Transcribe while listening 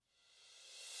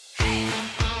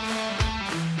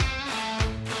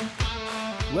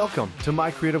Welcome to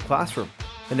My Creative Classroom,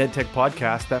 an EdTech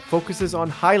podcast that focuses on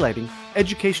highlighting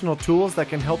educational tools that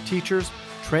can help teachers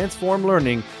transform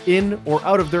learning in or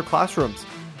out of their classrooms.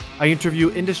 I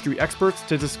interview industry experts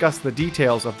to discuss the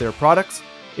details of their products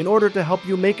in order to help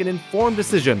you make an informed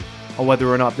decision on whether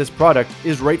or not this product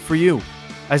is right for you.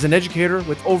 As an educator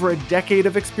with over a decade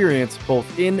of experience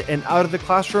both in and out of the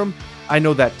classroom, I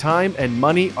know that time and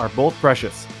money are both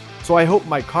precious. So I hope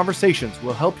my conversations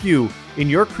will help you in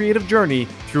your creative journey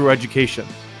through education.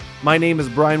 My name is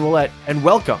Brian Willett, and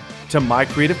welcome to My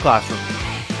Creative Classroom.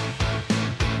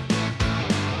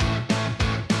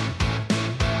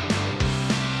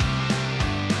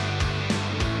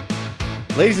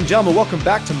 Ladies and gentlemen, welcome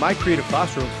back to My Creative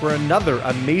Classroom for another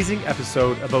amazing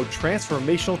episode about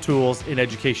transformational tools in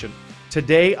education.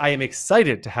 Today, I am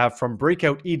excited to have from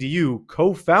Breakout EDU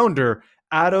co-founder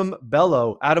Adam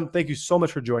Bello. Adam, thank you so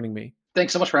much for joining me.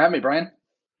 Thanks so much for having me, Brian.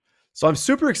 So I'm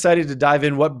super excited to dive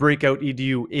in what Breakout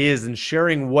EDU is and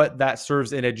sharing what that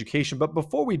serves in education. But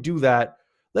before we do that,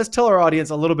 let's tell our audience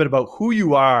a little bit about who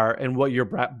you are and what your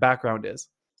background is.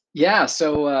 Yeah,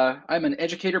 so I'm an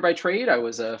educator by trade. I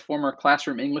was a former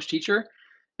classroom English teacher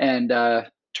and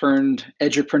turned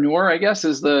edupreneur, I guess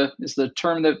is the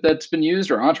term that's been used,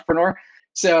 or entrepreneur.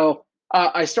 So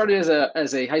I started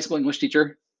as a high school English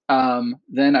teacher.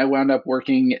 Then I wound up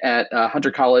working at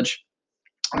Hunter College.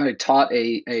 I taught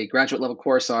a graduate level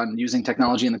course on using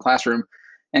technology in the classroom,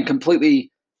 and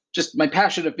completely just my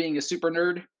passion of being a super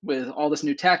nerd with all this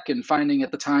new tech and finding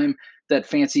at the time that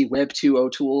fancy Web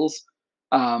 2.0 tools,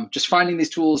 just finding these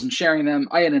tools and sharing them.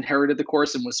 I had inherited the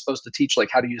course and was supposed to teach like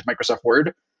how to use Microsoft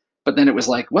Word, but then it was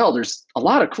like, well, there's a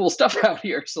lot of cool stuff out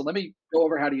here, so let me go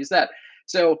over how to use that.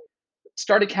 So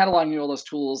started cataloging all those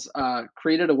tools,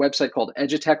 created a website called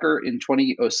Edutecher in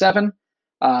 2007.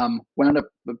 Wound up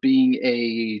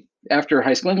being after a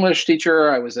high school English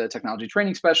teacher, I was a technology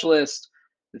training specialist,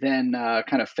 then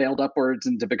kind of failed upwards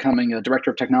into becoming a director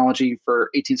of technology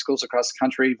for 18 schools across the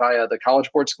country via the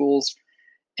College Board schools,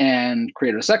 and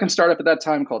created a second startup at that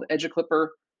time called EduClipper,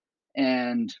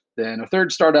 and then a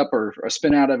third startup or a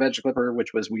spin out of EduClipper,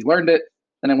 which was We Learned It.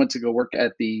 Then I went to go work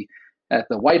at the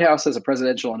White House as a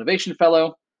presidential innovation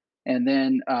fellow, and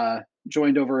then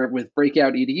joined over with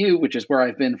Breakout EDU, which is where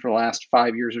I've been for the last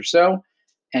 5 years or so.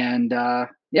 And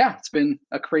yeah, it's been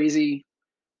a crazy,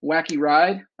 wacky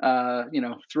ride,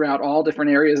 throughout all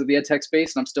different areas of the EdTech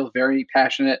space. And I'm still very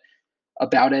passionate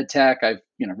about EdTech. I've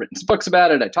written some books about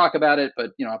it. I talk about it,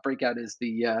 but Breakout is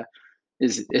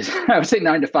is I would say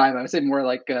 9 to 5. I would say more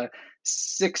like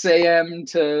 6 a.m.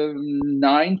 to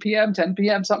 9 p.m., 10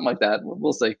 p.m., something like that.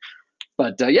 We'll see.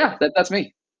 But yeah, that's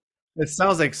me. It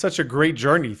sounds like such a great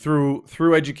journey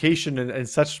through education and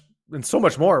so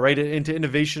much more, right? Into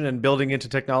innovation and building into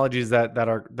technologies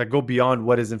that go beyond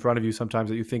what is in front of you sometimes,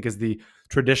 that you think is the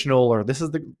traditional, or this is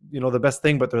the best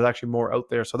thing, but there's actually more out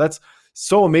there. So that's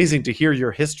so amazing to hear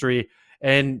your history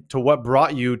and to what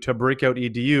brought you to Breakout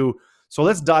EDU. So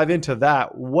let's dive into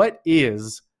that. What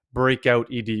is Breakout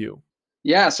EDU?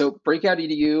 Yeah, so Breakout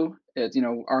EDU,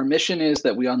 our mission is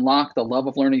that we unlock the love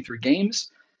of learning through games.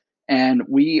 And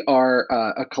we are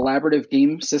a collaborative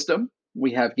game system.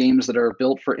 We have games that are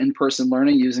built for in-person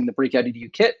learning using the Breakout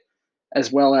EDU kit, as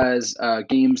well as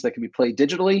games that can be played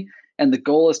digitally. And the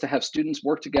goal is to have students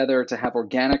work together to have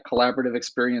organic collaborative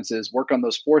experiences, work on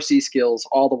those 4C skills,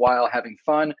 all the while having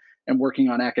fun and working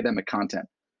on academic content.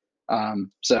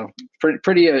 So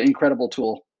pretty incredible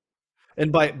tool.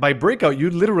 And by breakout, you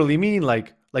literally mean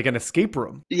like an escape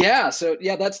room. Yeah. So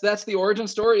yeah, that's the origin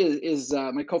story is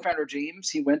my co-founder, James.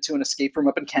 He went to an escape room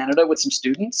up in Canada with some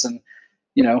students, and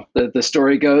the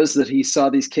story goes that he saw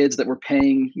these kids that were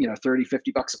paying, $30, $50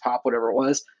 a pop, whatever it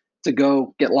was, to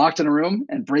go get locked in a room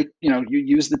and break,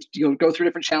 you go through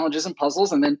different challenges and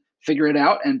puzzles and then figure it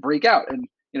out and break out. And,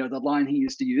 the line he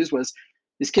used to use was,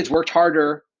 these kids worked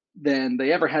harder than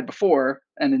they ever had before.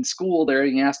 And in school, they're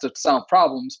being asked to solve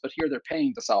problems, but here they're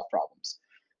paying to solve problems.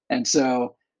 And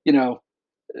so,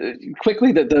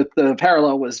 quickly the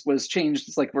parallel was changed.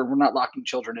 It's like we're not locking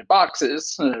children in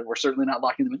boxes. We're certainly not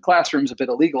locking them in classrooms, a bit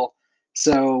illegal.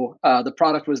 So the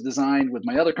product was designed with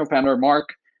my other co-founder, Mark,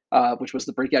 which was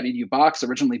the Breakout EDU box,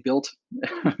 originally built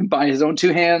by his own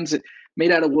two hands,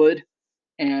 made out of wood.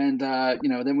 And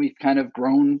then we've kind of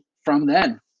grown from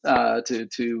then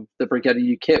to the Breakout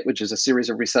EDU kit, which is a series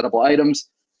of resettable items.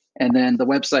 And then the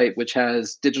website, which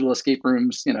has digital escape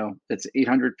rooms, it's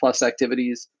 800 plus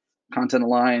activities, content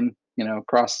aligned,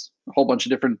 across a whole bunch of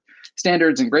different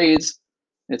standards and grades.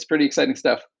 It's pretty exciting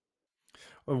stuff.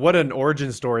 What an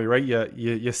origin story, right?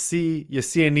 You see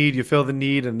a need, you feel the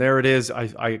need, and there it is.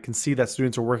 I can see that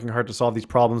students are working hard to solve these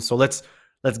problems. So let's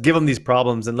let's give them these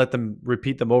problems and let them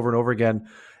repeat them over and over again.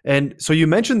 And so you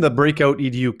mentioned the Breakout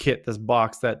EDU kit, this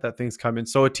box that things come in.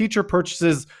 So a teacher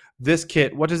purchases this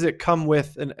kit. What does it come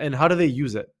with, and how do they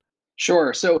use it?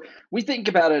 Sure. So we think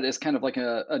about it as kind of like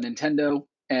a Nintendo,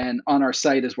 and on our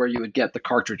site is where you would get the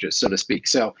cartridges, so to speak.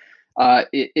 So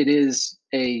it is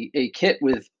a kit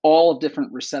with all of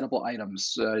different resettable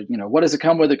items. What does it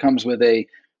come with? It comes with a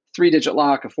 3-digit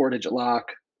lock, a 4-digit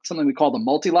lock, something we call the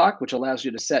multi-lock, which allows you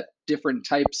to set different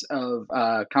types of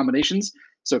combinations.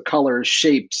 So colors,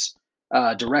 shapes,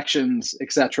 directions,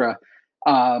 etc.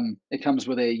 It comes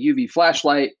with a UV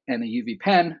flashlight and a UV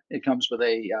pen. It comes with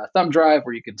a thumb drive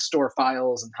where you can store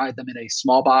files and hide them in a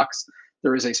small box.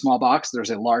 There is a small box,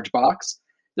 there's a large box.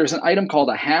 There's an item called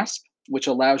a hasp, which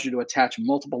allows you to attach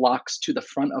multiple locks to the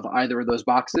front of either of those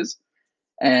boxes.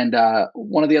 And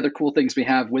one of the other cool things we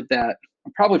have with that,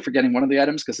 I'm probably forgetting one of the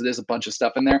items because it is a bunch of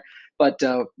stuff in there, but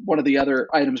one of the other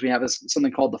items we have is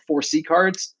something called the 4C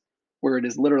cards, where it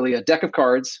is literally a deck of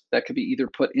cards that could be either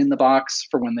put in the box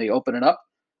for when they open it up,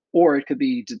 or it could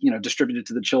be distributed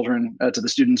to the children, to the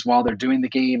students while they're doing the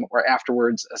game, or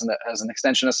afterwards as an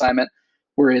extension assignment,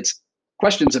 where it's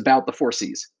questions about the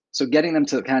 4Cs. So getting them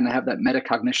to kind of have that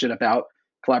metacognition about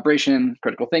collaboration,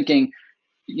 critical thinking.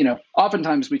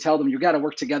 Oftentimes we tell them you got to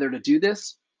work together to do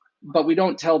this, but we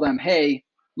don't tell them, hey,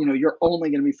 you're only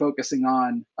going to be focusing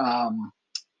on,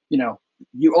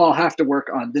 you all have to work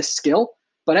on this skill.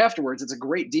 But afterwards, it's a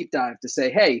great deep dive to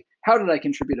say, hey, how did I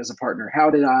contribute as a partner?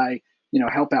 How did I,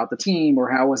 help out the team,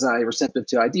 or how was I receptive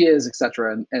to ideas, et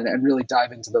cetera, and really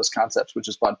dive into those concepts, which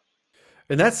is fun.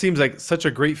 And that seems like such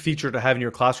a great feature to have in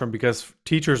your classroom, because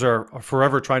teachers are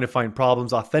forever trying to find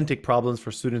problems, authentic problems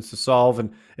for students to solve,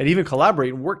 and even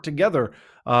collaborate and work together,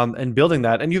 and building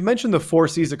that. And you've mentioned the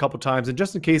 4Cs a couple of times. And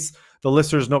just in case the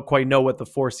listeners don't quite know what the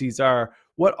 4Cs are,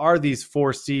 what are these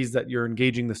 4Cs that you're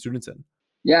engaging the students in?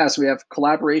 Yeah, so we have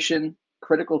collaboration,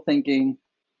 critical thinking,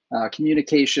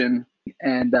 communication,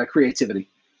 and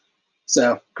creativity.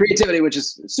 So creativity, which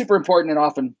is super important and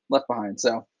often left behind.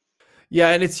 So yeah,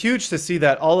 and it's huge to see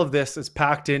that all of this is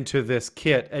packed into this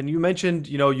kit. And you mentioned,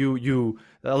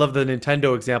 I love the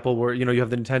Nintendo example where, you have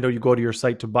the Nintendo, you go to your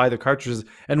site to buy the cartridges.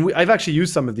 And I've actually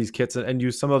used some of these kits and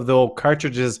used some of the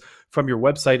cartridges from your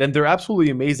website, and they're absolutely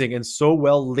amazing and so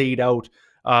well laid out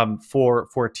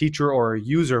for a teacher or a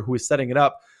user who is setting it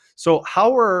up. So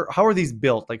how are these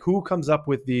built? Like, who comes up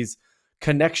with these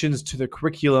connections to the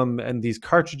curriculum and these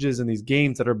cartridges and these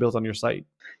games that are built on your site?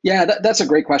 Yeah, that's a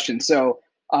great question. So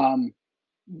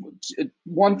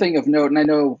one thing of note, and I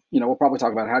know, we'll probably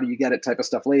talk about how do you get it type of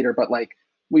stuff later, but like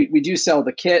we do sell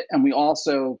the kit, and we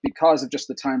also, because of just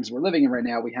the times we're living in right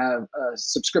now, we have a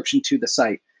subscription to the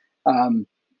site.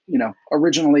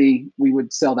 Originally we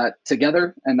would sell that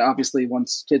together, and obviously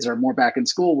once kids are more back in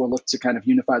school, we'll look to kind of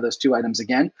unify those two items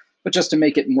again. But just to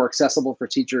make it more accessible for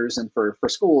teachers and for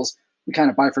schools, we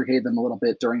kind of bifurcated them a little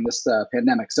bit during this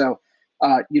pandemic. So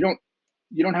you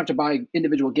don't have to buy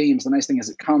individual games. The nice thing is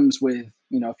it comes with,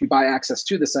 if you buy access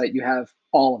to the site, you have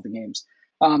all of the games.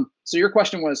 So your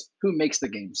question was, who makes the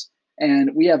games? And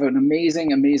we have an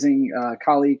amazing, amazing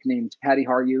colleague named Patty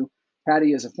Haryu.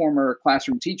 Patty is a former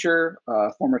classroom teacher,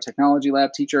 former technology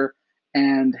lab teacher,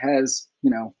 and has,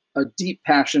 a deep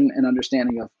passion and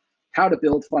understanding of how to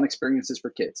build fun experiences for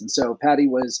kids. And so Patty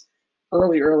was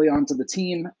early onto the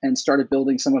team and started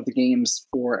building some of the games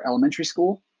for elementary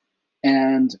school.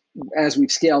 And as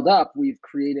we've scaled up, we've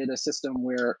created a system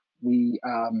where we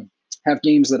have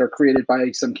games that are created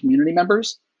by some community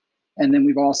members. And then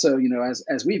we've also,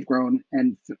 as we've grown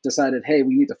and decided, hey,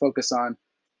 we need to focus on,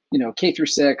 K through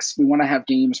 6. We want to have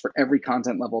games for every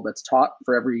content level that's taught,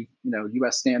 for every,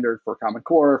 US standard, for Common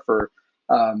Core, for,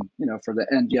 for the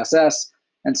NGSS.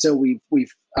 And so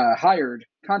we've hired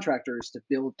contractors to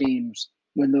build games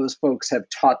when those folks have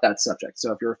taught that subject.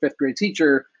 So if you're a 5th grade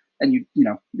teacher and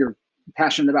you're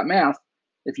passionate about math,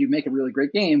 if you make a really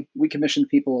great game, we commission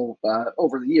people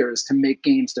over the years to make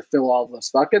games to fill all of those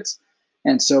buckets.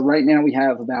 And so right now we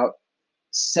have about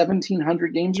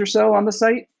 1,700 games or so on the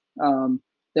site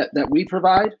that we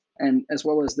provide, and as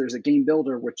well as there's a game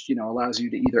builder which allows you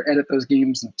to either edit those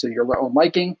games to your own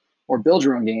liking or build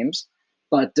your own games.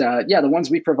 But the ones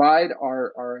we provide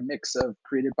are a mix of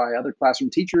created by other classroom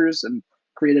teachers and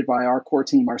created by our core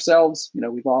team ourselves.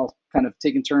 We've all kind of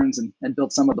taken turns and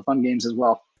built some of the fun games as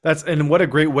well. And what a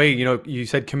great way, you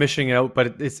said commissioning it out,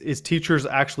 but it's teachers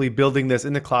actually building this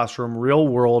in the classroom, real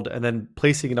world, and then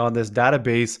placing it on this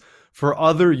database for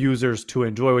other users to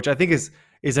enjoy, which I think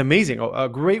is amazing. A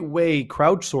great way,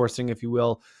 crowdsourcing, if you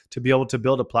will, to be able to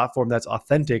build a platform that's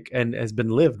authentic and has been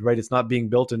lived, right? It's not being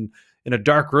built in a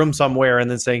dark room somewhere and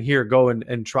then saying, here, go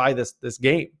and try this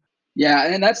game.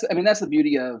 Yeah, and that's the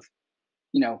beauty of,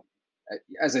 you know,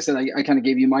 as I said, I kind of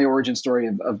gave you my origin story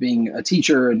of being a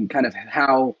teacher and kind of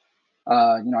how,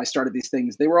 I started these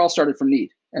things. They were all started from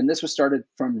need, and this was started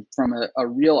from a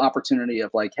real opportunity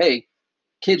of like, hey,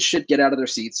 kids should get out of their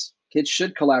seats. Kids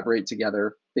should collaborate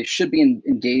together. They should be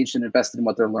engaged and invested in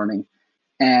what they're learning,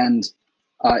 and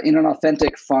in an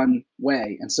authentic, fun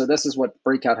way. And so this is what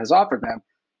Breakout has offered them.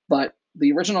 But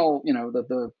the original,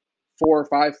 the 4 or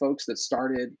 5 folks that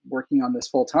started working on this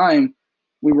full time,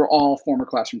 we were all former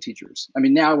classroom teachers. I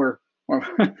mean, now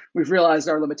we've realized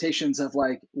our limitations of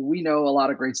like, we know a lot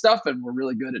of great stuff and we're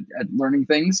really good at learning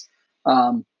things.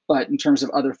 But in terms of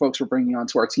other folks we're bringing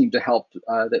onto our team to help,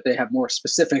 that they have more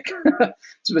specific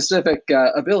specific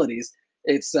abilities,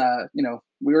 it's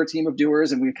we were a team of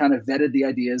doers, and we kind of vetted the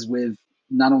ideas with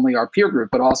not only our peer group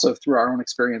but also through our own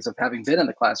experience of having been in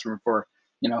the classroom for,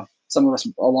 some of us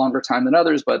a longer time than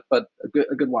others, but a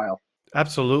good while.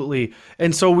 Absolutely.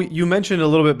 And so you mentioned a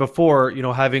little bit before,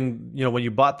 having, when you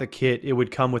bought the kit, it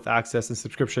would come with access and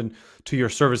subscription to your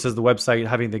services, the website,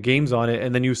 having the games on it.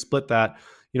 And then you split that,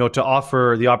 to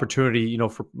offer the opportunity,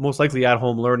 for most likely at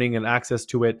home learning and access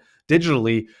to it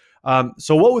digitally.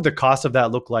 So what would the cost of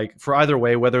that look like for either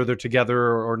way, whether they're together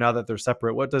or now that they're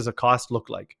separate? What does the cost look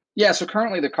like? Yeah, so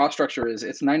currently the cost structure is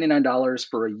it's $99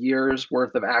 for a year's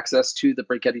worth of access to the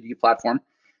Breakout EDU platform.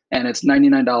 And it's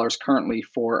 $99 currently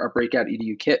for a Breakout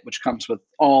EDU kit, which comes with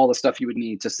all the stuff you would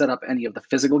need to set up any of the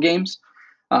physical games.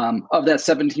 Of that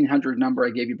 1,700 number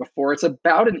I gave you before, it's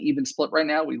about an even split right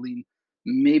now. We lean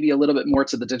maybe a little bit more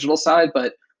to the digital side,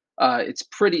 but it's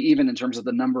pretty even in terms of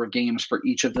the number of games for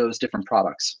each of those different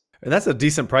products. And that's a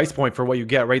decent price point for what you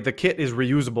get, right? The kit is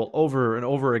reusable over and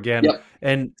over again. Yep.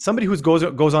 And somebody who goes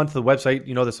onto the website,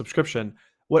 the subscription,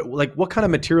 what kind of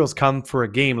materials come for a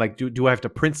game? Like, do I have to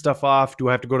print stuff off? Do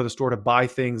I have to go to the store to buy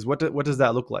things? What does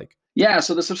that look like? Yeah,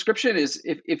 so the subscription is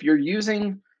if you're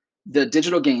using the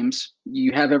digital games,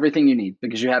 you have everything you need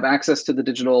because you have access to the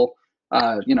digital,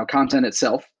 content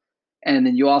itself. And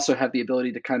then you also have the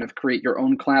ability to kind of create your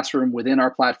own classroom within our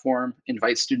platform,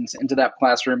 invite students into that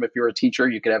classroom. If you're a teacher,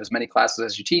 you could have as many classes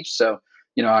as you teach. So,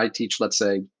 I teach, let's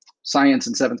say, science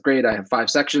in 7th grade. I have 5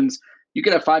 sections. You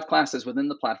could have 5 classes within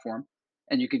the platform,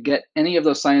 and you could get any of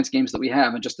those science games that we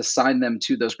have and just assign them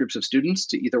to those groups of students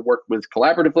to either work with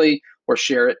collaboratively or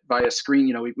share it via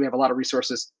screen. We have a lot of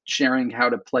resources sharing how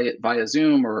to play it via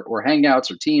Zoom or Hangouts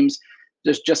or Teams,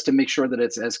 just to make sure that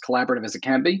it's as collaborative as it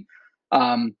can be.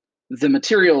 The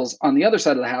materials on the other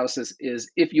side of the house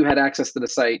is if you had access to the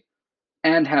site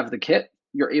and have the kit,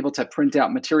 you're able to print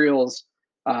out materials.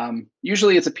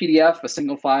 Usually it's a PDF, a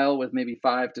single file with maybe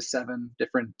 5 to 7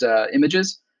 different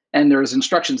images. And there's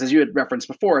instructions, as you had referenced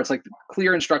before. It's like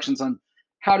clear instructions on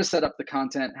how to set up the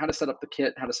content, how to set up the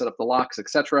kit, how to set up the locks,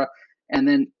 etc. And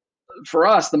then for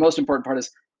us, the most important part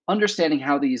is understanding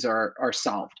how these are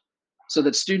solved, so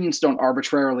that students don't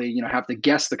arbitrarily, have to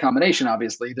guess the combination.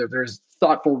 Obviously, there's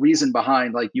thoughtful reason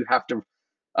behind, like you have to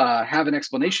have an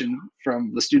explanation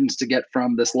from the students to get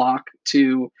from this lock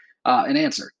to an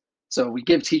answer. So we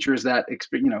give teachers that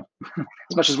experience.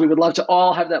 As much as we would love to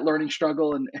all have that learning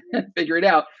struggle and figure it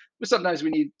out, but sometimes we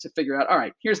need to figure out, all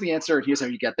right, here's the answer, and here's how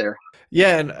you get there.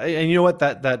 Yeah, and you know what,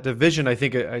 that division I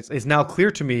think is now clear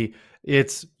to me.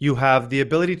 It's you have the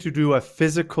ability to do a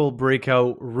physical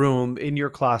breakout room in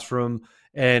your classroom,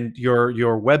 and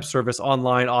your web service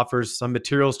online offers some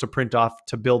materials to print off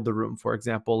to build the room. For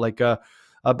example, like a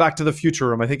Back to the Future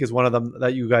room, I think is one of them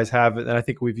that you guys have, and I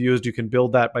think we've used. You can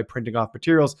build that by printing off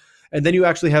materials, and then you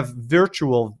actually have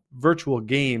virtual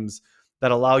games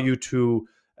that allow you to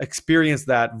experience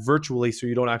that virtually, so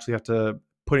you don't actually have to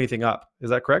put anything up. Is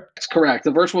that correct? It's correct.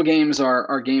 The virtual games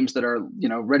are games that are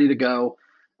ready to go,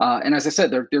 and as I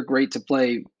said, they're great to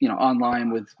play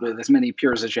online with as many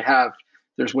peers as you have.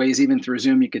 There's ways even through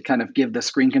Zoom you could kind of give the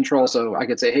screen control. So I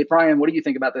could say, hey Brian, what do you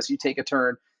think about this? You take a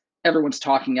turn. Everyone's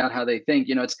talking out how they think.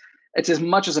 It's as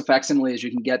much as a facsimile as you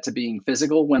can get to being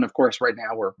physical. When of course right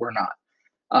now we're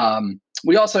not.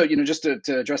 We also, just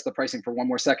to address the pricing for one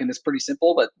more second, it's pretty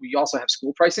simple, but we also have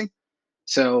school pricing.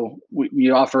 So we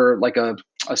offer like a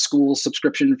school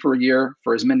subscription for a year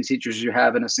for as many teachers as you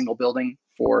have in a single building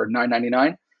for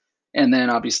 $9.99. And then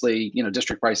obviously,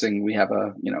 district pricing, we have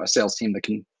a sales team that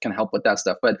can help with that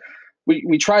stuff. But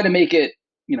we try to make it,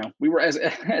 we were, as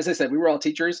I said, we were all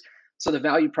teachers. So the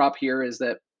value prop here is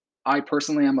that I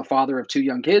personally am a father of 2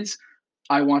 young kids.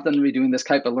 I want them to be doing this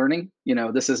type of learning.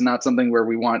 This is not something where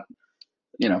we want,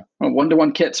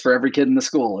 1-to-1 kits for every kid in the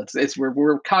school. It's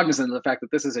we're cognizant of the fact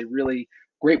that this is a really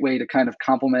great way to kind of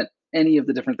complement any of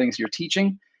the different things you're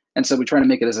teaching And so we try to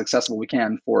make it as accessible we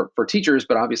can for teachers,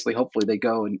 but obviously, hopefully, they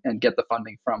go and get the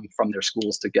funding from their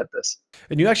schools to get this.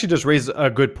 And you actually just raised a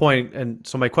good point. And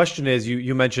so my question is,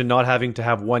 you mentioned not having to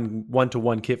have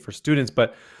one-to-one kit for students,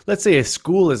 but let's say a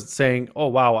school is saying, oh,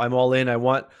 wow, I'm all in. I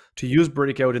want to use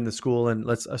Breakout in the school. And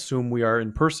let's assume we are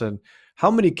in person.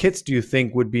 How many kits do you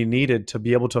think would be needed to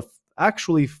be able to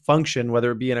actually function,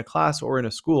 whether it be in a class or in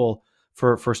a school,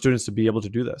 for students to be able to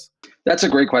do this? That's a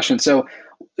great question. So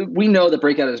we know that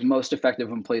Breakout is most effective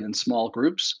when played in small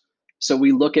groups. So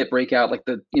we look at Breakout like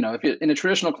if you're in a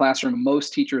traditional classroom,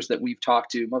 most teachers that we've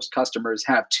talked to, most customers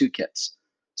have two kits.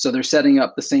 So they're setting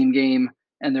up the same game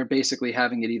and they're basically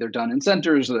having it either done in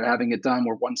centers or they're having it done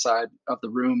where one side of the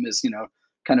room is,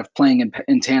 kind of playing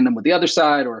in tandem with the other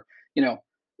side, or,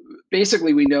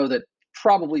 basically we know that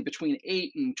probably between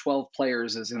 8 and 12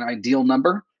 players is an ideal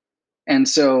number. And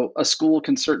so a school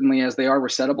can certainly, as they are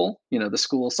resettable, the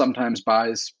school sometimes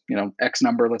buys, X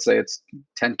number, let's say it's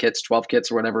 10 kits, 12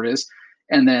 kits, or whatever it is.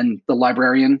 And then the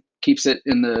librarian keeps it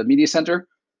in the media center.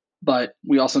 But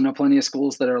we also know plenty of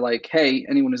schools that are like, hey,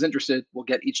 anyone who's interested, we'll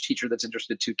get each teacher that's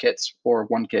interested two kits or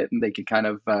one kit, and they can kind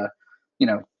of,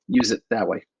 use it that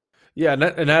way. Yeah, and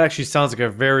that actually sounds like a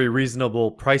very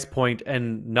reasonable price point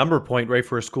and number point, right,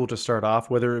 for a school to start off,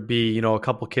 whether it be, a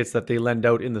couple kits that they lend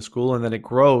out in the school, and then it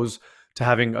grows to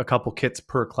having a couple kits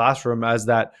per classroom as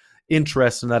that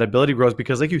interest and that ability grows.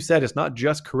 Because like you said, it's not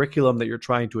just curriculum that you're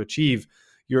trying to achieve.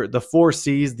 The 4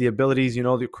 C's, the abilities,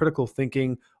 the critical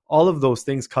thinking, all of those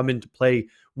things come into play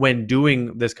when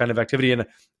doing this kind of activity. And,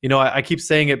 I keep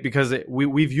saying it because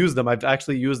we've used them. I've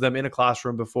actually used them in a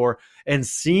classroom before and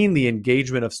seen the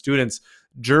engagement of students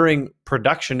during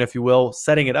production, if you will,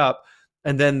 setting it up,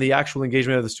 and then the actual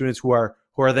engagement of the students who are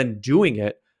then doing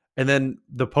it. And then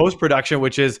the post-production,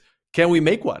 which is, can we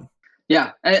make one?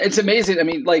 Yeah, it's amazing. I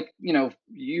mean,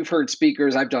 you've heard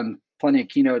speakers, I've done plenty of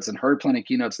keynotes and heard plenty of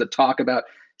keynotes that talk about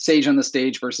Sage on the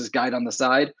stage versus Guide on the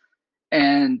side.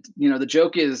 And, the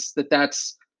joke is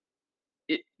that's,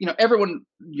 everyone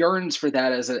yearns for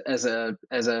that as a,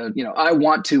 I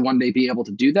want to one day be able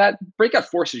to do that. Breakout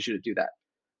forces you to do that.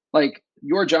 Like,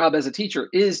 your job as a teacher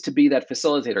is to be that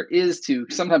facilitator,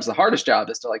 sometimes the hardest job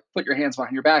is to like put your hands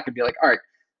behind your back and be like, all right,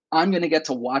 I'm going to get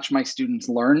to watch my students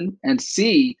learn and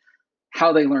see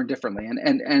how they learn differently.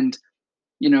 And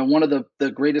one of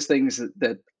the greatest things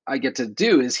that I get to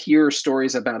do is hear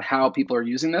stories about how people are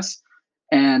using this.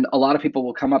 And a lot of people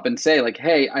will come up and say like,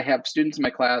 hey, I have students in my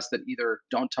class that either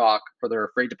don't talk or they're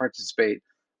afraid to participate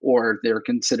or they're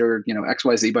considered,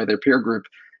 XYZ by their peer group.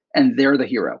 And they're the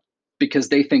hero because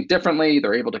they think differently.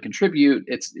 They're able to contribute.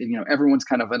 It's, everyone's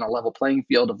kind of in a level playing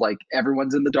field of like,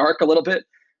 everyone's in the dark a little bit.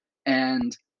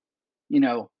 And,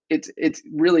 it's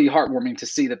really heartwarming to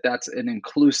see that that's an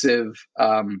inclusive,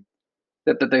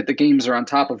 that the games are on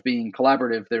top of being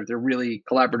collaborative. They're really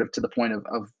collaborative to the point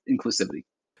of inclusivity.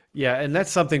 Yeah, and that's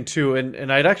something too.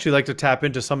 And I'd actually like to tap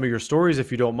into some of your stories,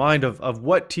 if you don't mind, of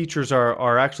what teachers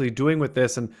are actually doing with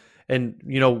this, and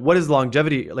what is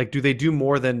longevity? Like, do they do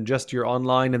more than just your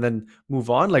online and then move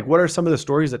on? Like, what are some of the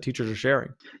stories that teachers are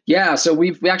sharing? Yeah, so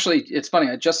we actually, it's funny.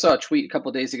 I just saw a tweet a couple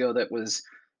of days ago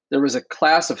there was a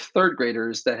class of third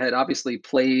graders that had obviously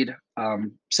played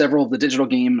several of the digital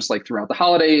games like throughout the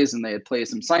holidays, and they had played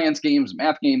some science games,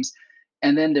 math games.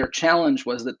 And then their challenge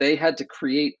was that they had to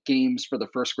create games for the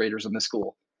first graders in the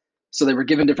school. So they were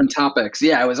given different topics.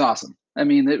 Yeah, it was awesome. I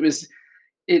mean,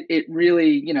 it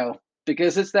really,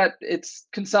 because it's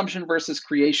consumption versus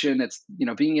creation. It's,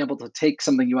 being able to take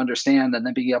something you understand and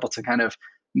then being able to kind of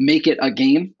make it a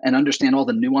game and understand all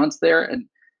the nuance there. And,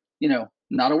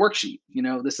 not a worksheet.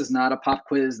 This is not a pop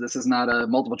quiz. This is not a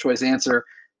multiple choice answer,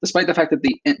 despite the fact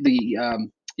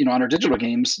that on our digital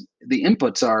games, the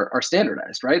inputs are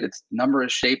standardized, right? It's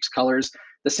numbers, shapes, colors.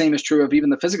 The same is true of even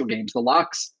the physical games. The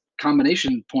locks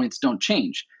combination points don't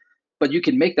change, but you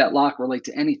can make that lock relate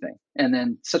to anything. And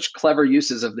then such clever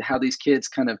uses of how these kids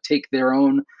kind of take their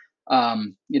own,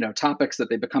 topics that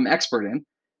they become expert in,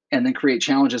 and then create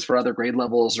challenges for other grade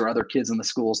levels or other kids in the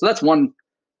school. So that's one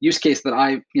use case that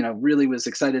I, really was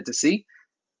excited to see,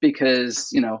 because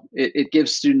it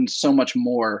gives students so much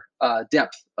more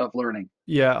depth of learning.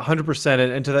 Yeah,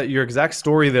 100%. And to that, your exact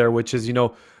story there, which is,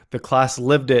 the class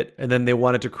lived it and then they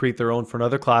wanted to create their own for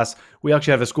another class. We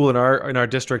actually have a school in our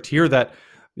district here that,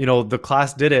 the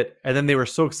class did it, and then they were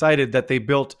so excited that they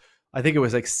built, I think it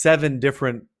was like 7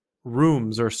 different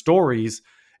rooms or stories.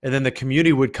 And then the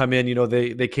community would come in,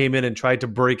 they came in and tried to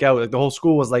break out. Like, the whole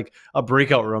school was like a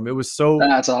breakout room. It was so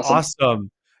That's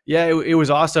awesome. Yeah, it was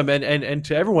awesome. And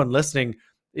to everyone listening,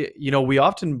 we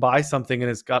often buy something and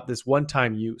it's got this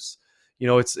one-time use.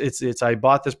 It's I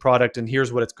bought this product and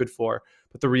here's what it's good for.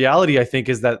 But the reality, I think,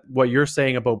 is that what you're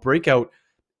saying about breakout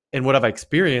and what I've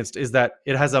experienced is that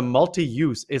it has a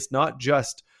multi-use. It's not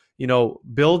just,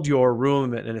 build your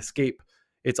room and escape.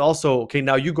 It's also, okay,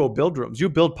 now you go build rooms, you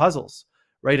build puzzles,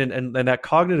 right? And that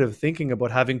cognitive thinking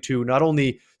about having to not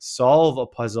only solve a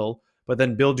puzzle, but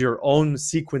then build your own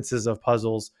sequences of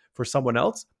puzzles for someone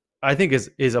else, I think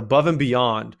is above and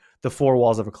beyond the four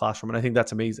walls of a classroom. And I think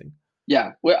that's amazing.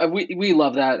 Yeah, we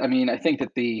love that. I mean, I think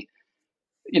that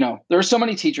there are so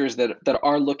many teachers that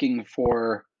are looking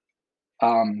for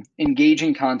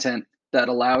engaging content that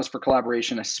allows for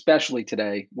collaboration, especially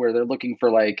today, where they're looking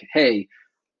for like, hey,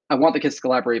 I want the kids to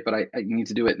collaborate, but I need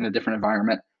to do it in a different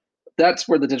environment. That's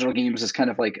where the digital games is kind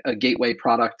of like a gateway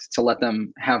product to let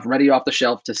them have ready off the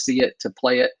shelf to see it, to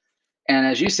play it. And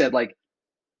as you said, like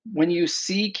when you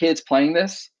see kids playing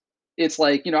this, it's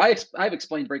like, I've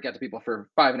explained Breakout to people for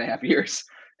 5.5 years,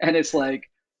 and it's like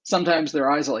sometimes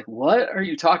their eyes are like, what are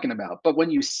you talking about? But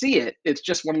when you see it, it's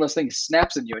just one of those things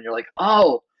snaps in you, and you're like,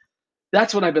 oh,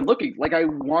 that's what I've been looking. Like I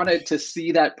wanted to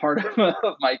see that part of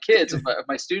my kids, of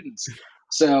my students.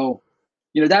 So,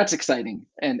 that's exciting.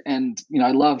 And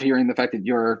I love hearing the fact that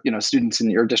your, students in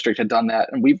your district had done that.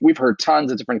 And we've heard tons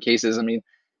of different cases. I mean,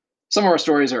 some of our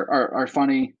stories are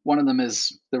funny. One of them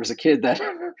is there was a kid that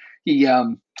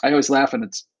I always laugh, and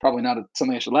it's probably not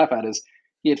something I should laugh at, is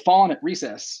he had fallen at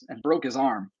recess and broke his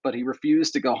arm, but he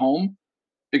refused to go home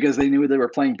because they knew they were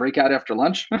playing Breakout after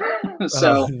lunch. Oh,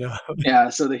 So no. yeah,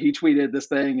 so that he tweeted this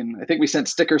thing, and I think we sent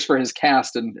stickers for his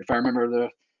cast, and if I remember the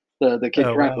kid Oh,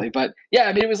 wow. correctly. But yeah,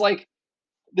 I mean, it was like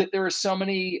there are so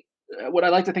many. What I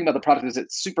like to think about the product is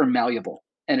it's super malleable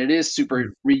and it is super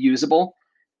Mm. reusable.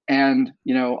 And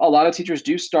a lot of teachers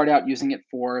do start out using it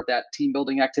for that team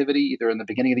building activity, either in the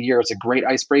beginning of the year. It's a great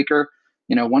icebreaker.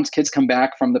 Once kids come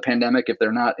back from the pandemic, if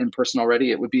they're not in person already,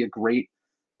 it would be a great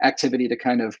activity to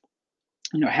kind of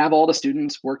have all the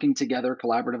students working together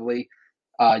collaboratively.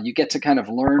 You get to kind of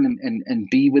learn and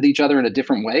be with each other in a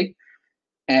different way.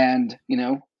 And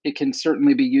it can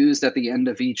certainly be used at the end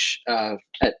of each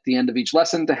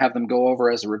lesson to have them go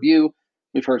over as a review.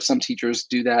 We've heard some teachers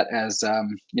do that as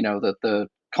the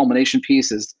culmination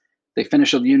piece is they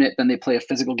finish a unit, then they play a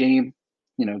physical game.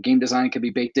 Game design can be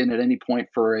baked in at any point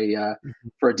Mhm.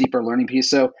 for a deeper learning piece.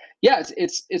 So yeah,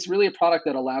 it's really a product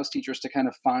that allows teachers to kind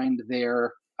of find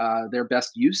their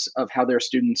best use of how their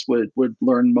students would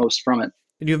learn most from it.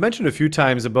 And you've mentioned a few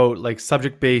times about like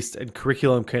subject-based and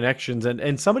curriculum connections,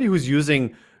 and somebody who's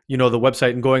using, the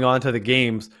website and going on to the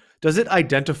games, does it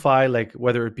identify like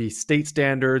whether it be state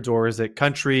standards or is it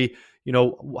country?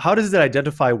 How does it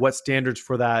identify what standards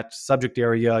for that subject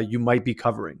area you might be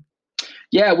covering?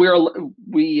 Yeah, we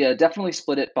definitely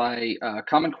split it by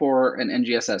Common Core and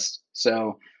NGSS.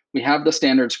 So we have the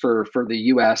standards for the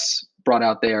US brought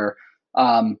out there.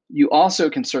 You also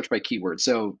can search by keyword.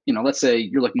 So let's say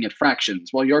you're looking at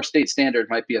fractions. Well, your state standard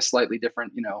might be a slightly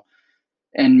different,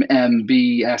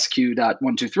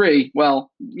 NMBSQ.123. Well,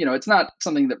 it's not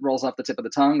something that rolls off the tip of the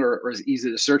tongue or is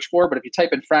easy to search for. But if you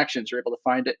type in fractions, you're able to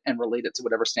find it and relate it to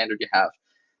whatever standard you have.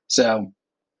 So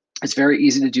it's very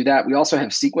easy to do that. We also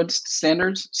have sequenced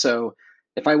standards. So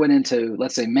if I went into,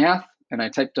 let's say, math, and I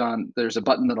typed on, there's a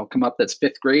button that'll come up that's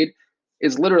fifth grade,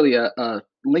 is literally a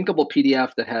linkable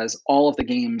PDF that has all of the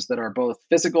games that are both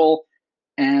physical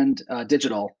and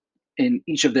digital in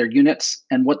each of their units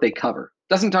and what they cover.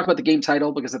 Doesn't talk about the game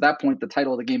title because at that point, the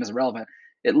title of the game is irrelevant.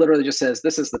 It literally just says,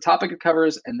 this is the topic it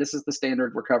covers, and this is the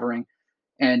standard we're covering,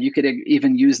 and you could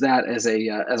even use that as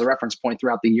a reference point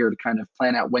throughout the year to kind of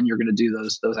plan out when you're going to do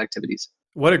those activities.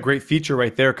 What a great feature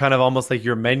right there, kind of almost like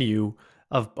your menu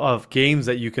of games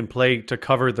that you can play to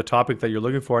cover the topic that you're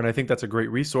looking for. And I think that's a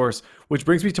great resource, which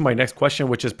brings me to my next question,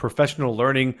 which is professional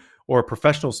learning or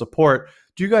professional support.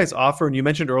 Do you guys offer, and you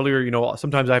mentioned earlier,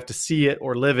 sometimes I have to see it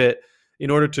or live it in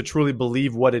order to truly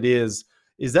believe what it is.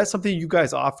 Is that something you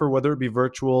guys offer, whether it be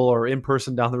virtual or in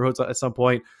person down the road at some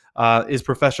point? Is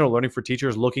professional learning for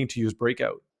teachers looking to use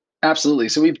Breakout? Absolutely.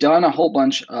 So we've done a whole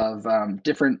bunch of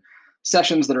different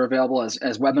sessions that are available as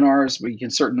webinars. We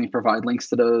can certainly provide links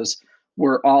to those.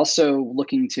 We're also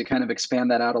looking to kind of expand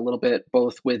that out a little bit,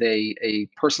 both with a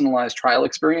personalized trial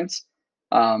experience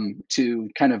to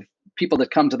kind of people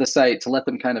that come to the site to let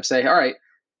them kind of say, all right,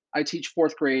 I teach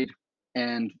fourth grade,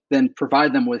 and then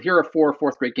provide them with here are four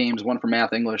fourth grade games, one for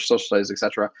math, English, social studies,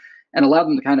 etc., and allow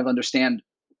them to kind of understand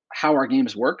how our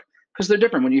games work because they're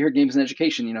different. When you hear games in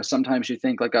education, sometimes you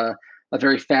think like a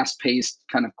very fast paced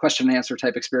kind of question and answer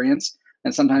type experience.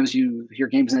 And sometimes you hear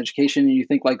games in education and you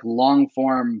think like long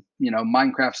form,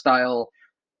 Minecraft style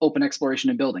open exploration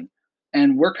and building.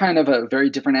 And we're kind of a very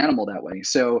different animal that way.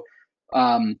 So,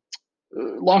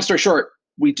 long story short,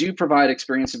 we do provide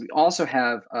experience. We also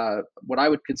have what I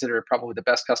would consider probably the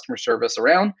best customer service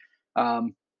around.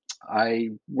 Um, I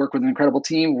work with an incredible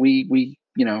team. We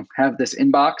have this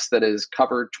inbox that is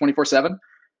covered 24/7,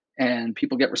 and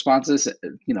people get responses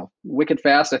wicked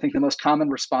fast. I think the most common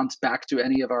response back to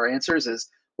any of our answers is,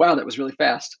 "Wow, that was really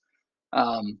fast."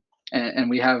 Um, and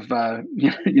we have a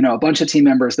bunch of team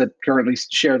members that currently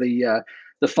share the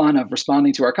fun of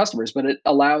responding to our customers, but it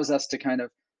allows us to kind of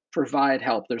provide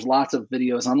help. There's lots of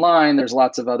videos online. There's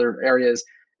lots of other areas.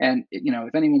 And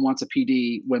if anyone wants a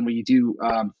PD,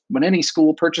 when any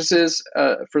school purchases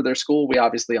for their school, we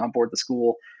obviously onboard the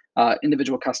school.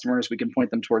 Individual customers, we can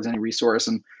point them towards any resource,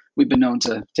 and we've been known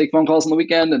to take phone calls on the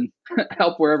weekend and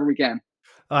help wherever we can.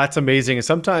 That's amazing. And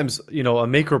sometimes, a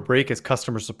make or break is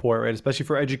customer support, right? Especially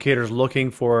for educators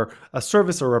looking for a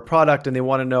service or a product, and they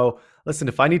want to know, listen,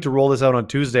 if I need to roll this out on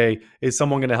Tuesday, is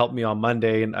someone going to help me on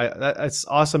Monday? And it's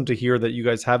awesome to hear that you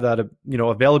guys have that,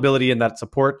 availability and that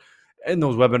support in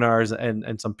those webinars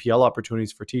and some PL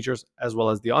opportunities for teachers, as well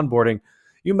as the onboarding.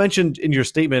 You mentioned in your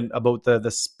statement about the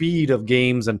speed of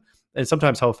games and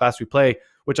sometimes how fast we play,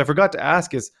 which I forgot to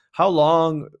ask is how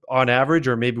long on average,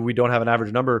 or maybe we don't have an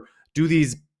average number, do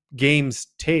these games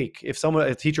take? If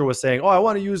a teacher was saying, oh, I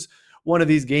want to use one of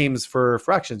these games for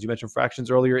fractions, you mentioned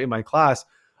fractions earlier in my class,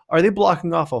 are they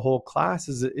blocking off a whole class?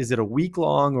 Is it a week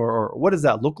long, or what does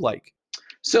that look like?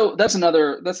 So that's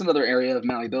another area of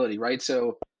malleability, right?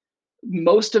 So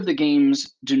most of the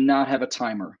games do not have a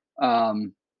timer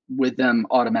with them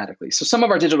automatically. So some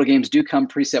of our digital games do come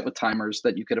preset with timers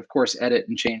that you could, of course, edit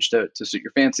and change to suit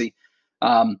your fancy.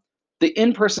 The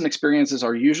in-person experiences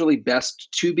are usually best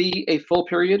to be a full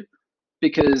period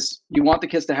because you want the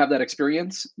kids to have that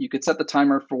experience. You could set the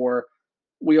timer for,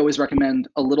 we always recommend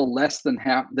a little less than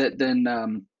half than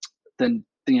the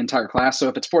entire class. So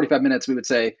if it's 45 minutes, we would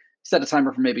say set a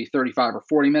timer for maybe 35 or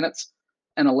 40 minutes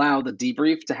and allow the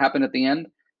debrief to happen at the end,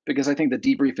 because I think the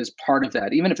debrief is part of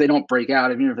that. Even if they don't break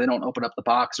out, even if they don't open up the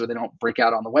box or they don't break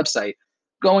out on the website,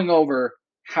 going over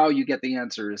how you get the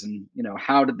answers and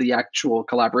how did the actual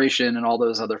collaboration and all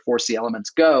those other 4C elements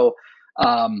go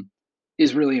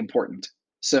is really important.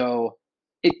 So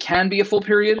it can be a full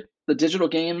period. The digital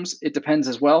games, it depends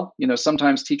as well.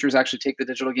 Sometimes teachers actually take the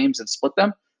digital games and split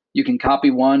them. You can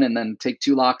copy one and then take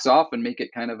two locks off and make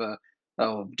it kind of a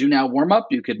do now warm up.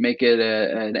 You could make it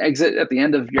an exit at the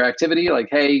end of your activity, like,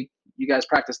 hey, you guys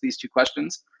practice these two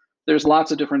questions. There's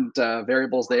lots of different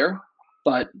variables there.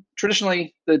 But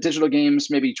traditionally, the digital games,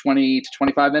 maybe 20 to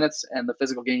 25 minutes, and the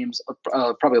physical games,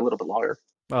 probably a little bit longer.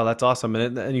 Oh, that's awesome.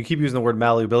 And you keep using the word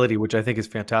malleability, which I think is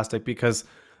fantastic, because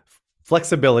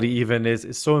flexibility even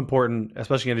is so important,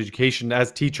 especially in education.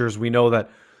 As teachers, we know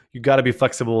that you got to be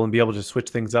flexible and be able to switch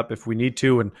things up if we need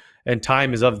to, and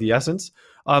time is of the essence.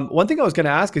 One thing I was going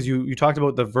to ask is you talked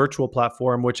about the virtual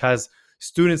platform, which has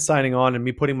students signing on and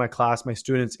me putting my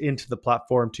students into the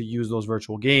platform to use those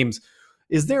virtual games.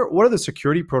 What are the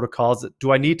security protocols?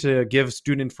 Do I need to give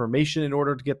student information in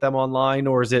order to get them online,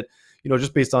 or is it,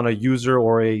 just based on a user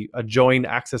or a join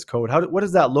access code? What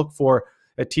does that look for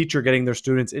a teacher getting their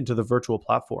students into the virtual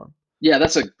platform? Yeah,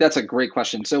 that's a great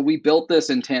question. So we built this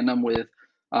in tandem with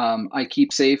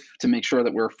iKeepSafe to make sure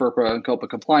that we're FERPA and COPA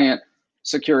compliant.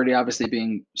 Security obviously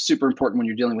being super important when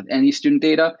you're dealing with any student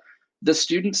data. The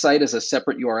student site is a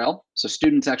separate URL, so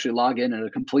students actually log in at a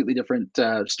completely different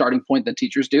starting point than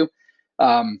teachers do.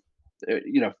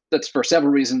 That's for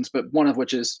several reasons, but one of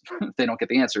which is they don't get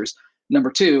the answers.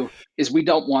 Number two is we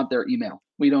don't want their email.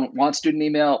 We don't want student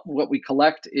email. What we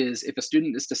collect is if a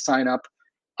student is to sign up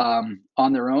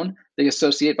on their own, they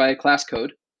associate by a class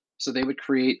code. So they would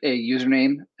create a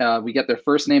username. We get their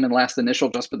first name and last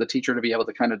initial just for the teacher to be able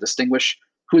to kind of distinguish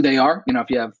who they are. If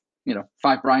you have,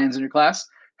 5 Brians in your class,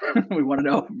 we want to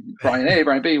know Brian A,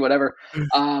 Brian B, whatever.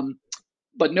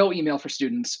 But no email for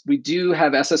students. We do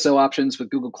have SSO options with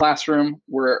Google Classroom.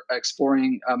 We're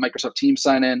exploring Microsoft Teams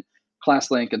sign-in,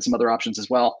 ClassLink, and some other options as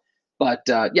well. But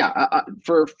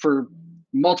for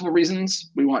multiple reasons,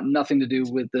 we want nothing to do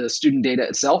with the student data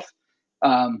itself.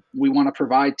 We want to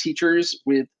provide teachers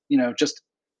with, just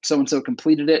so-and-so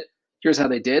completed it. Here's how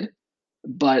they did.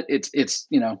 But it's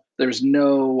there's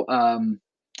no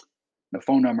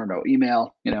phone number, no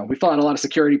email. We fill out a lot of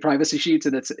security privacy sheets,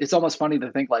 and it's almost funny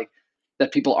to think like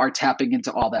that people are tapping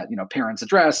into all that, parents'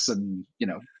 address and,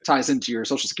 ties into your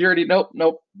social security. Nope,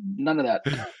 none of that.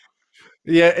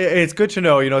 Yeah, it's good to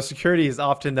know. Security is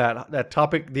often that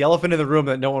topic, the elephant in the room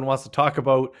that no one wants to talk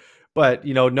about. But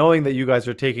knowing that you guys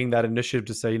are taking that initiative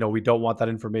to say, we don't want that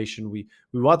information. We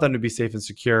want them to be safe and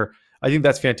secure. I think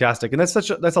that's fantastic, and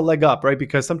that's a leg up, right?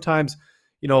 Because sometimes,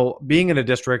 being in a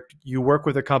district, you work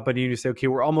with a company and you say, okay,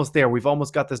 we're almost there. We've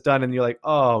almost got this done. And you're like,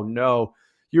 oh no,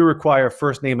 you require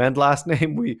first name and last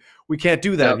name. We can't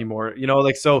do that Yep. anymore.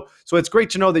 So it's great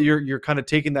to know that you're kind of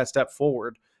taking that step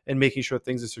forward and making sure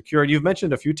things are secure. And you've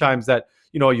mentioned a few times that,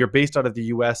 you're based out of the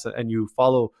US and you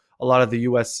follow a lot of the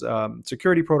US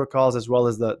security protocols as well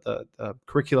as the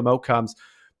curriculum outcomes.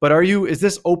 But is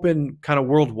this open kind of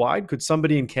worldwide? Could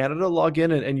somebody in Canada log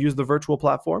in and use the virtual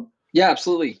platform? Yeah,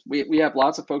 absolutely. We have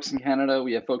lots of folks in Canada.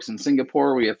 We have folks in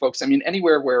Singapore. We have folks, I mean,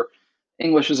 anywhere where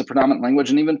English is a predominant language,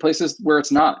 and even places where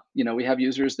it's not. We have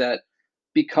users that,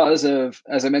 because of,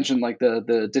 as I mentioned, like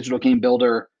the digital game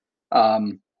builder,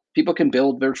 people can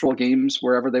build virtual games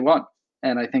wherever they want.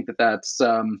 And I think that that's,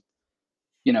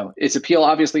 its appeal.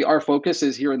 Obviously, our focus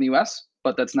is here in the U.S.,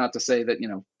 but that's not to say that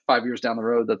 5 years down the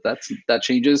road that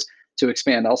changes to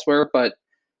expand elsewhere. But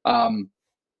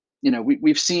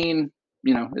we've seen,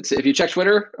 it's, if you check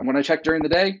Twitter, and when I check during the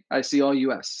day, I see all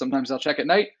US. Sometimes I'll check at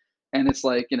night, and it's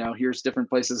like, here's different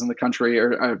places in the country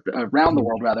or around the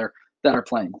world rather that are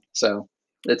playing. So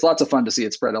it's lots of fun to see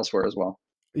it spread elsewhere as well.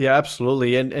 Yeah,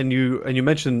 absolutely. And you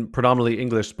mentioned predominantly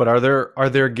English, but are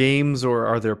there games or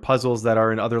are there puzzles that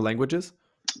are in other languages?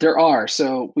 There are.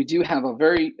 So we do have a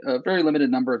very limited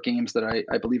number of games that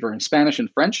I believe are in Spanish and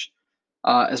French,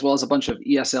 as well as a bunch of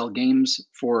ESL games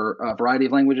for a variety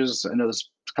of languages. I know there's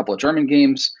a couple of German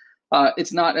games.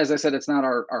 It's not, as I said, it's not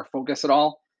our focus at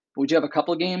all. But we do have a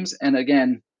couple of games, and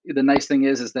again, the nice thing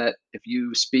is that if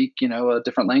you speak, a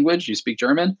different language, you speak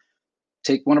German,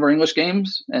 take one of our English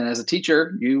games, and as a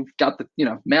teacher, you've got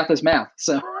math is math.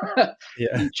 So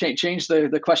Yeah. you change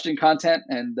the question content,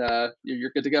 and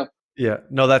you're good to go. Yeah,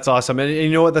 no, that's awesome. And you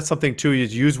know what? That's something too,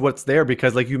 is use what's there,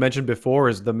 because like you mentioned before,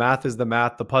 is the math,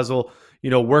 the puzzle,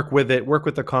 work with it, work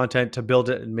with the content to build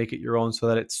it and make it your own so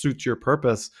that it suits your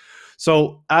purpose.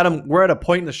 So Adam, we're at a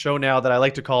point in the show now that I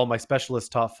like to call my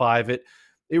specialist top five. It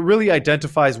really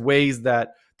identifies ways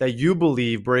that you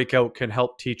believe Breakout can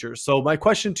help teachers. So my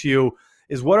question to you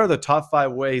is, what are the top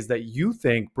five ways that you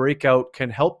think Breakout can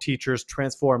help teachers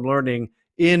transform learning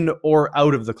in or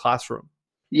out of the classroom?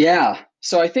 Yeah.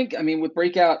 So I think, I mean, with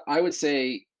Breakout, I would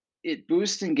say it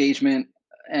boosts engagement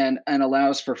and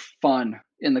allows for fun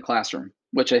in the classroom,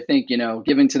 which I think,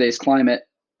 given today's climate,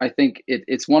 I think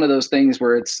it's one of those things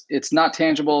where it's not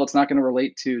tangible. It's not going to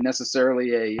relate to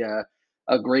necessarily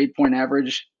a grade point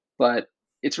average, but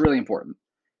it's really important.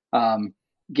 Um,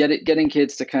 getting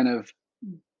kids to kind of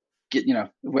get,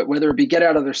 whether it be get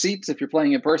out of their seats if you're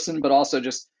playing in person, but also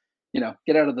just,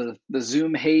 get out of the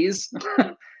Zoom haze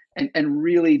and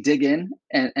really dig in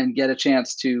and get a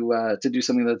chance to do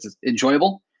something that's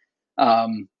enjoyable.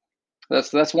 Um,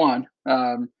 that's one.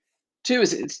 Two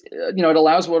is it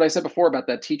allows what I said before about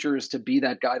that teachers to be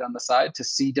that guide on the side to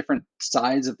see different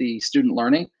sides of the student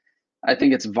learning. I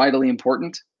think it's vitally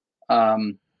important,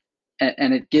 and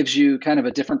it gives you kind of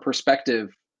a different perspective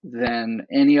than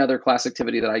any other class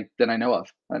activity that I know of.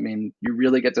 I mean, you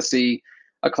really get to see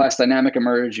a class dynamic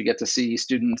emerge. You get to see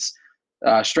students'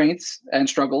 strengths and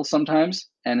struggles sometimes,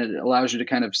 and it allows you to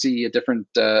kind of see a different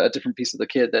piece of the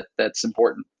kid that's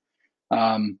important.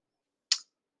 Um,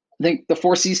 I think the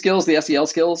 4C skills, the SEL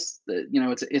skills,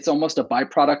 it's almost a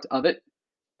byproduct of it.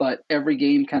 But every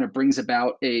game kind of brings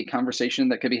about a conversation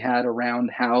that could be had around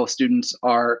how students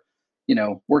are,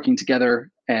 working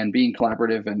together and being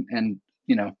collaborative, and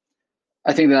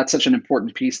I think that's such an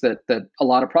important piece that a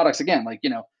lot of products, again, like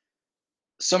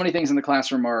so many things in the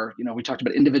classroom are, we talked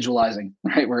about individualizing,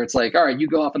 right? Where it's like, all right, you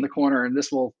go off in the corner and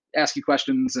this will ask you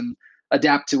questions and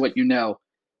adapt to what you know.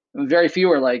 Very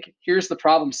few are like, here's the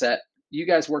problem set. You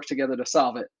guys work together to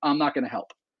solve it. I'm not going to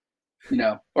help,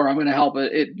 or I'm going to help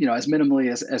it, as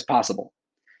minimally as possible.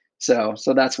 So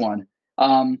that's one.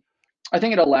 I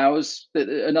think it allows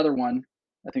another one.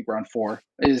 I think we're on four.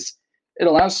 Is it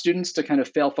allows students to kind of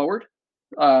fail forward.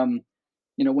 Um,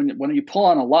 when you pull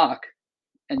on a lock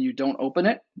and you don't open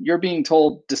it, you're being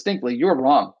told distinctly you're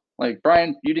wrong. Like,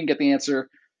 Brian, you didn't get the answer.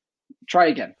 Try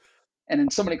again. And in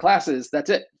so many classes, that's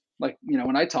it. Like,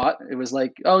 when I taught, it was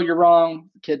like, oh, you're wrong.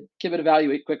 Kid would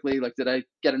evaluate quickly. Like, did I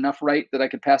get enough right that I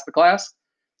could pass the class?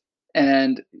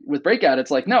 And with Breakout,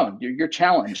 it's like, no, you're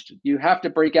challenged. You have to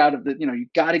break out of you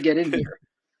got to get in here.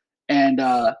 And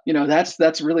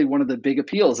that's really one of the big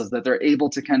appeals, is that they're able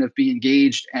to kind of be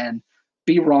engaged and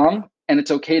be wrong, and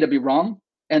it's okay to be wrong,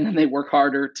 and then they work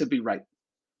harder to be right.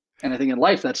 And I think in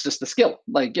life, that's just the skill.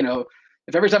 Like,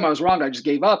 if every time I was wrong I just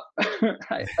gave up,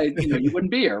 you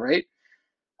wouldn't be here, right?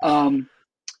 Um,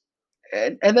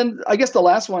 and then I guess the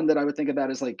last one that I would think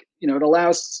about is, like, it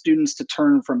allows students to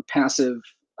turn from passive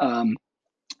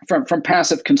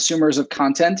consumers of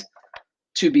content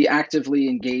to be actively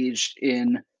engaged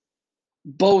in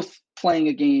both playing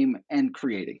a game and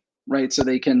creating, right? So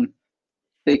they can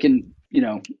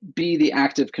be the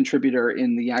active contributor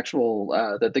in the actual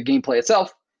the gameplay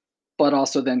itself, but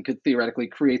also then could theoretically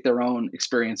create their own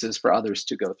experiences for others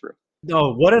to go through.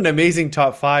 No, what an amazing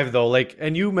top five though. Like,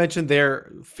 and you mentioned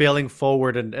there failing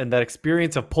forward and that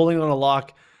experience of pulling on a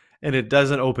lock and it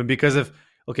doesn't open because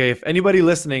if anybody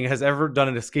listening has ever done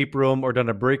an escape room or done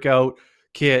a breakout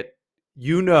kit,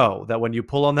 you know that when you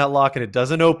pull on that lock and it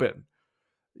doesn't open,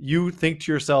 you think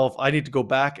to yourself, I need to go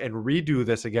back and redo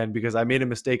this again because I made a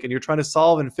mistake, and you're trying to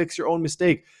solve and fix your own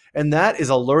mistake. And that is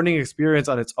a learning experience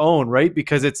on its own, right?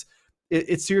 Because it's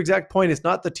to your exact point. It's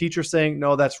not the teacher saying,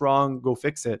 no, that's wrong, go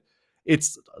fix it.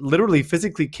 It's literally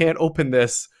physically can't open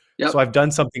this. Yep. So I've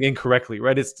done something incorrectly,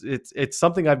 right? It's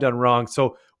something I've done wrong.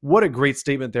 So what a great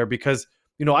statement there, because,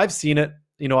 I've seen it,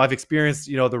 I've experienced,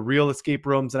 the real escape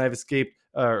rooms, and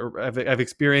I've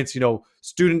experienced,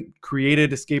 student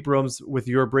created escape rooms with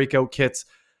your breakout kits.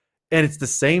 And it's the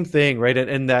same thing, right?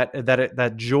 And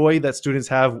that joy that students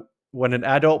have when an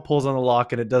adult pulls on the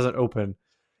lock and it doesn't open,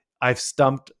 I've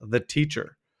stumped the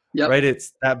teacher, yep. right?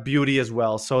 It's that beauty as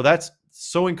well. So that's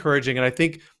so encouraging. And I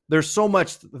think there's so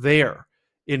much there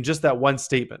in just that one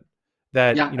statement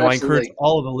that, I encourage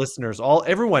all of the listeners,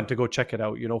 everyone to go check it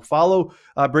out. Follow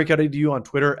Breakout EDU on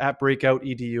Twitter at Breakout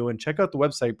EDU, and check out the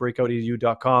website,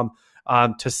 breakoutedu.com,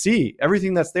 to see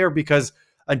everything that's there, because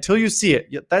until you see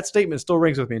it, that statement still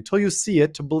rings with me. Until you see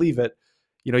it to believe it,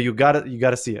 you got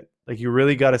to see it. Like, you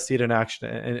really got to see it in action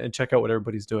and check out what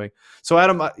everybody's doing. So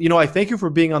Adam, I thank you for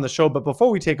being on the show, but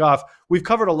before we take off, we've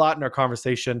covered a lot in our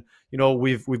conversation.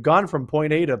 We've gone from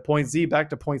point A to point Z back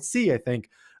to point C, I think.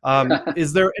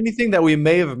 Is there anything that we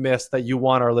may have missed that you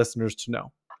want our listeners to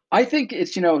know? I think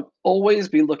it's, always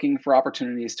be looking for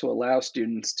opportunities to allow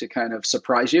students to kind of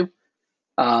surprise you.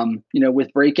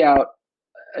 With Breakout,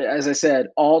 as I said,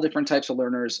 all different types of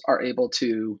learners are able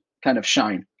to kind of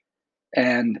shine.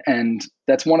 And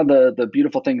that's one of the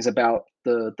beautiful things about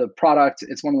the product.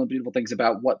 It's one of the beautiful things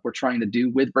about what we're trying to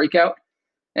do with Breakout.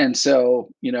 And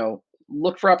so,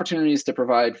 look for opportunities to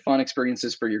provide fun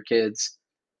experiences for your kids.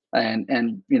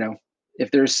 And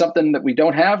if there's something that we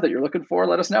don't have that you're looking for,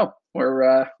 let us know.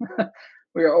 We're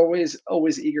we are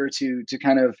always eager to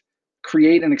kind of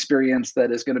create an experience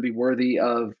that is going to be worthy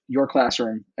of your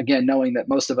classroom. Again, knowing that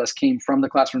most of us came from the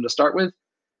classroom to start with,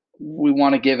 we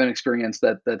want to give an experience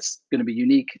that's going to be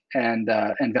unique and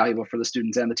valuable for the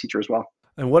students and the teacher as well.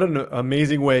 And what an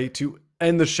amazing way to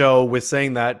end the show, with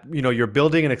saying that, you're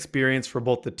building an experience for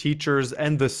both the teachers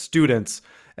and the students,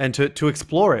 and to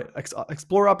explore it,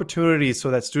 explore opportunities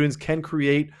so that students can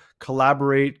create,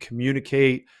 collaborate,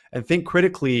 communicate, and think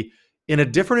critically in a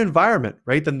different environment,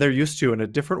 right, than they're used to, in a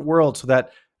different world, so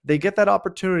that they get that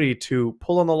opportunity to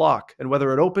pull on the lock. And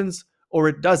whether it opens or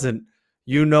it doesn't,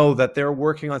 that they're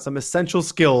working on some essential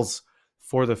skills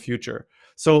for the future.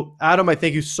 So Adam, I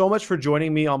thank you so much for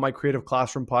joining me on my Creative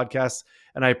Classroom podcast.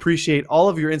 And I appreciate all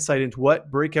of your insight into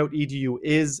what Breakout EDU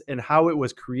is and how it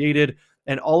was created,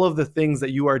 and all of the things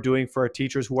that you are doing for our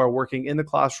teachers who are working in the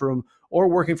classroom or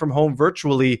working from home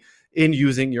virtually in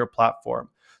using your platform.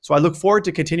 So I look forward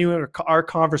to continuing our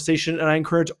conversation, and I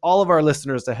encourage all of our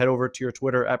listeners to head over to your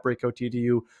Twitter at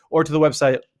BreakoutEDU or to the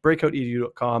website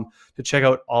breakoutedu.com to check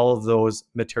out all of those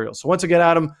materials. So once again,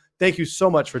 Adam, thank you so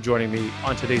much for joining me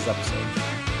on today's episode.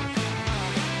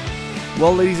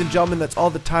 Well, ladies and gentlemen, that's all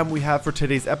the time we have for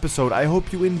today's episode. I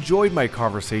hope you enjoyed my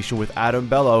conversation with Adam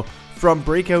Bello from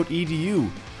Breakout EDU.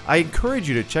 I encourage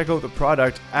you to check out the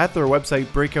product at their website,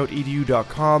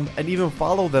 breakoutedu.com, and even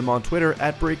follow them on Twitter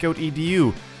at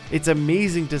breakoutedu. It's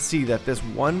amazing to see that this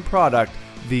one product,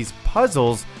 these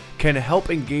puzzles, can help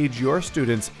engage your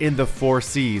students in the 4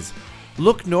 C's.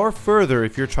 Look no further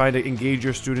if you're trying to engage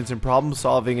your students in problem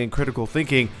solving and critical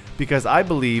thinking, because I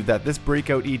believe that this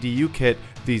Breakout EDU kit,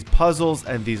 these puzzles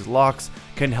and these locks,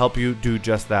 can help you do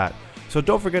just that. So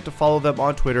don't forget to follow them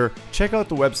on Twitter, check out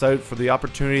the website for the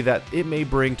opportunity that it may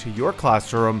bring to your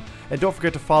classroom, and don't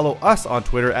forget to follow us on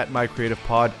Twitter at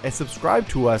MyCreativePod, and subscribe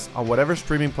to us on whatever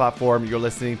streaming platform you're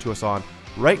listening to us on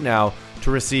right now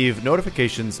to receive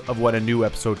notifications of when a new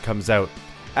episode comes out.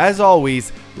 As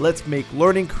always, let's make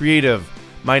learning creative.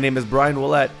 My name is Brian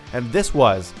Willett, and this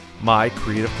was My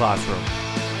Creative Classroom.